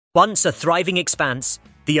Once a thriving expanse,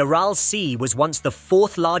 the Aral Sea was once the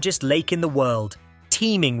fourth largest lake in the world,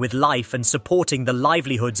 teeming with life and supporting the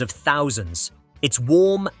livelihoods of thousands. Its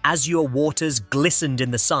warm, azure waters glistened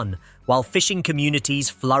in the sun, while fishing communities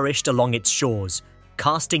flourished along its shores,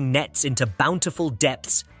 casting nets into bountiful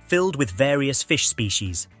depths filled with various fish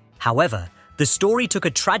species. However, the story took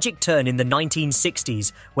a tragic turn in the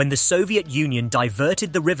 1960s when the Soviet Union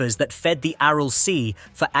diverted the rivers that fed the Aral Sea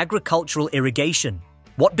for agricultural irrigation.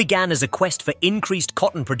 What began as a quest for increased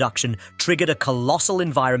cotton production triggered a colossal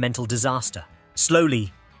environmental disaster.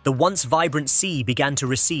 Slowly, the once vibrant sea began to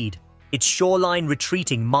recede, its shoreline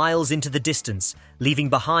retreating miles into the distance, leaving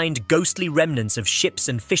behind ghostly remnants of ships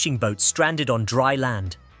and fishing boats stranded on dry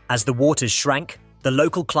land. As the waters shrank, the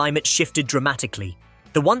local climate shifted dramatically.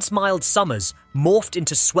 The once mild summers morphed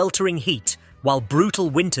into sweltering heat, while brutal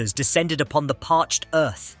winters descended upon the parched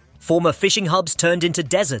earth. Former fishing hubs turned into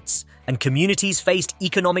deserts, and communities faced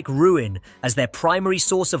economic ruin as their primary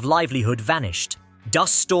source of livelihood vanished.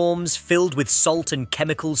 Dust storms filled with salt and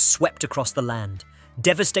chemicals swept across the land,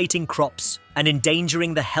 devastating crops and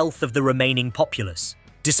endangering the health of the remaining populace.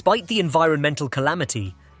 Despite the environmental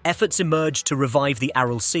calamity, efforts emerged to revive the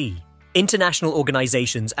Aral Sea. International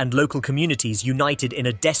organizations and local communities united in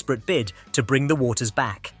a desperate bid to bring the waters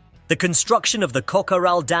back. The construction of the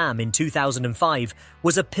Aral Dam in 2005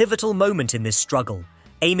 was a pivotal moment in this struggle,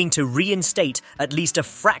 aiming to reinstate at least a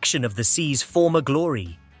fraction of the sea's former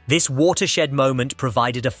glory. This watershed moment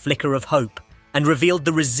provided a flicker of hope and revealed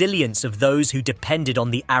the resilience of those who depended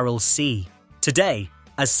on the Aral Sea. Today,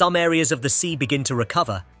 as some areas of the sea begin to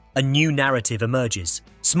recover, a new narrative emerges.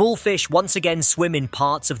 Small fish once again swim in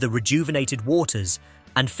parts of the rejuvenated waters,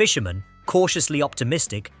 and fishermen, cautiously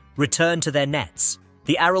optimistic, return to their nets.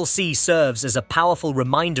 The Aral Sea serves as a powerful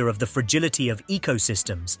reminder of the fragility of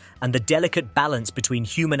ecosystems and the delicate balance between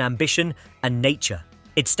human ambition and nature.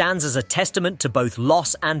 It stands as a testament to both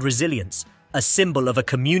loss and resilience, a symbol of a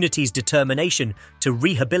community's determination to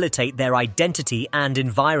rehabilitate their identity and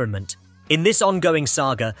environment. In this ongoing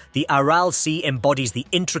saga, the Aral Sea embodies the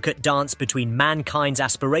intricate dance between mankind's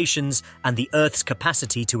aspirations and the Earth's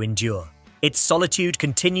capacity to endure. Its solitude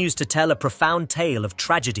continues to tell a profound tale of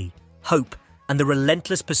tragedy, hope, and the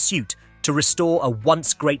relentless pursuit to restore a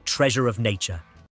once great treasure of nature.